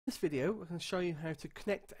In this video, we're going to show you how to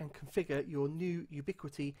connect and configure your new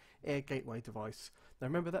Ubiquiti Airgateway device. Now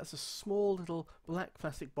remember, that's a small little black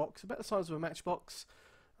plastic box, about the size of a matchbox,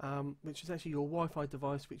 which is actually your Wi-Fi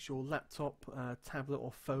device which your laptop, tablet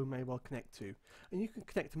or phone may well connect to. And you can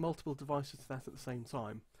connect multiple devices to that at the same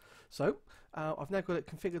time. So, I've now got it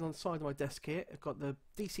configured on the side of my desk here. I've got the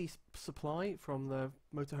DC supply from the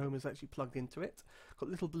motorhome is actually plugged into it. Got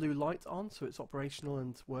a little blue light on, so it's operational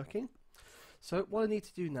and working. So what I need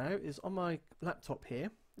to do now is on my laptop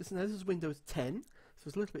here, this is Windows 10, so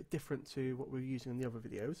it's a little bit different to what we were using in the other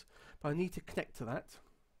videos, but I need to connect to that.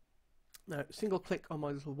 Now single click on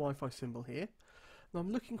my little Wi-Fi symbol here, and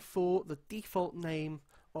I'm looking for the default name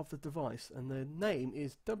of the device, and the name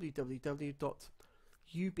is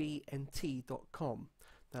www.ubnt.com.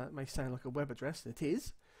 Now that may sound like a web address, and it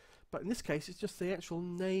is, but in this case it's just the actual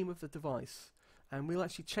name of the device. And we'll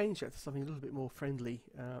actually change that to something a little bit more friendly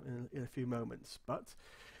in a few moments. But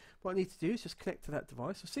what I need to do is just connect to that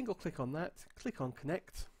device. So single click on that, click on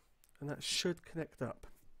connect, and that should connect up.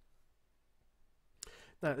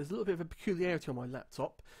 Now there's a little bit of a peculiarity on my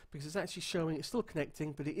laptop because it's actually showing it's still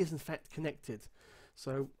connecting, but it is in fact connected.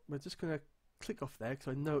 So we're just going to click off there because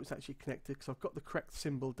I know it's actually connected because I've got the correct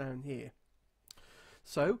symbol down here.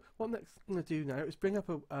 So what I'm next going to do now is bring up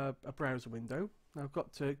a browser window. Now I've got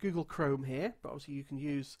Google Chrome here, but obviously you can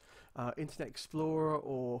use Internet Explorer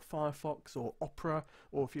or Firefox or Opera,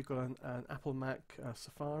 or if you've got an Apple Mac,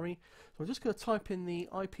 Safari. So I'm just going to type in the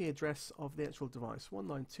IP address of the actual device,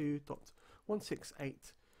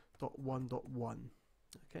 192.168.1.1.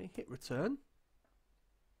 Okay, hit return.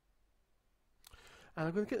 And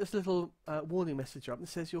I'm going to get this little warning message up that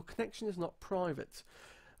says your connection is not private.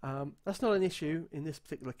 That's not an issue in this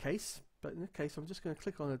particular case, but in this case I'm just going to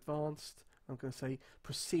click on advanced. I'm going to say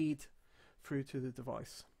proceed through to the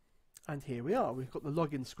device, and here we are. We've got the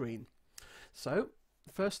login screen. So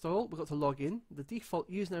first of all, we've got to log in. The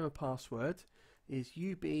default username and password is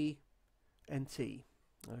UBNT.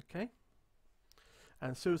 Okay,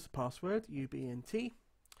 and so is the password UBNT.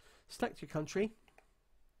 Select your country.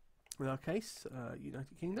 In our case,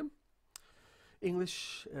 United Kingdom.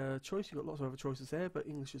 English choice, you've got lots of other choices there, but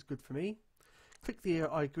English is good for me. Click the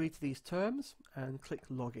I agree to these terms and click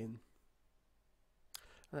login.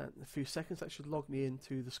 And in a few seconds that should log me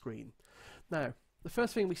into the screen. Now the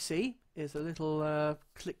first thing we see is a little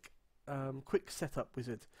quick setup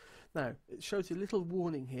wizard. Now it shows you a little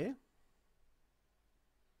warning here,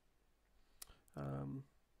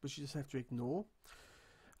 which you just have to ignore.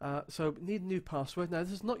 So need a new password. Now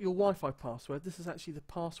this is not your Wi-Fi password, this is actually the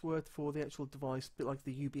password for the actual device, a bit like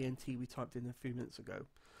the UBNT we typed in a few minutes ago.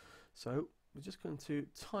 So we're just going to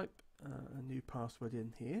type a new password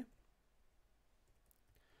in here.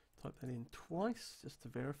 Type that in twice just to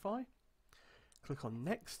verify. Click on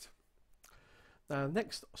next. Now the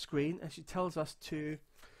next screen actually tells us to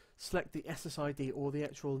select the SSID or the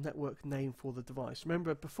actual network name for the device.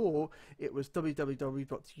 Remember before it was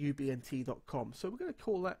www.ubnt.com, so we're going to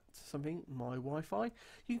call that something my Wi-Fi.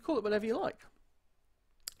 You can call it whatever you like.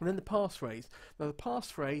 And then the passphrase. Now the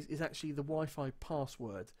passphrase is actually the Wi-Fi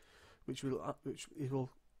password, which it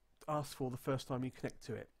will ask for the first time you connect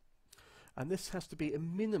to it. And this has to be a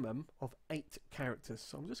minimum of 8 characters.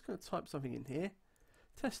 So I'm just going to type something in here.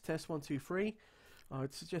 Test 1 2 3. I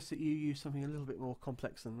would suggest that you use something a little bit more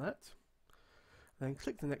complex than that. Then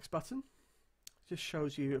click the next button. It just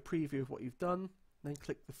shows you a preview of what you've done. Then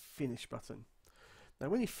click the finish button. Now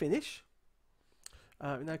when you finish,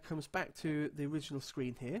 it now comes back to the original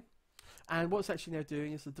screen here. And what it's actually now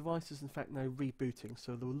doing is the device is in fact now rebooting.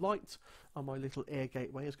 So the light on my little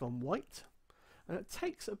Airgateway has gone white. And it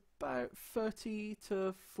takes about 30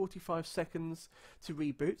 to 45 seconds to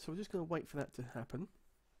reboot. So we're just going to wait for that to happen.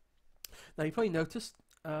 Now you probably noticed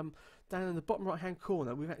down in the bottom right hand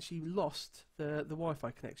corner we've actually lost the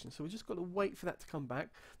Wi-Fi connection, so we've just got to wait for that to come back.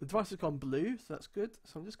 The device has gone blue, so that's good.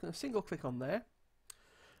 So I'm just going to single click on there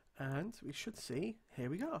and we should see, here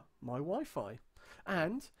we go, my Wi-Fi,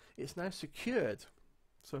 and it's now secured.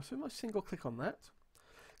 So as soon as I single click on that,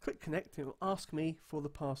 click connect, it will ask me for the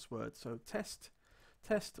password. So test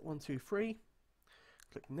 1 2 3,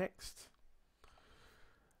 click next.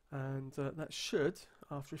 And that should,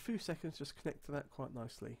 after a few seconds, just connect to that quite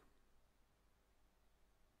nicely.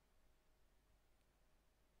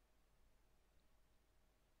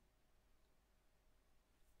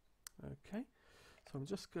 Okay, so I'm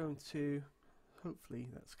just going to, hopefully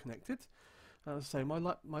that's connected. As I say, my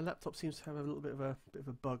laptop seems to have a little bit of a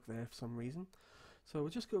bug there for some reason. So we're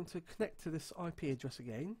just going to connect to this IP address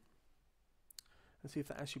again and see if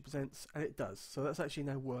that actually presents, and it does. So that's actually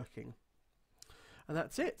now working. And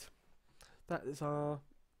that's it. That is our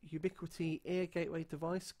Ubiquiti Airgateway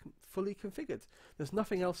device fully configured. There's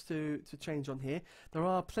nothing else to change on here. There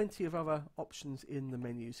are plenty of other options in the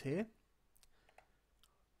menus here.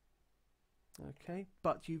 Okay,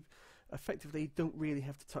 but you effectively don't really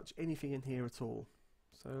have to touch anything in here at all.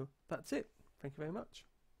 So that's it. Thank you very much.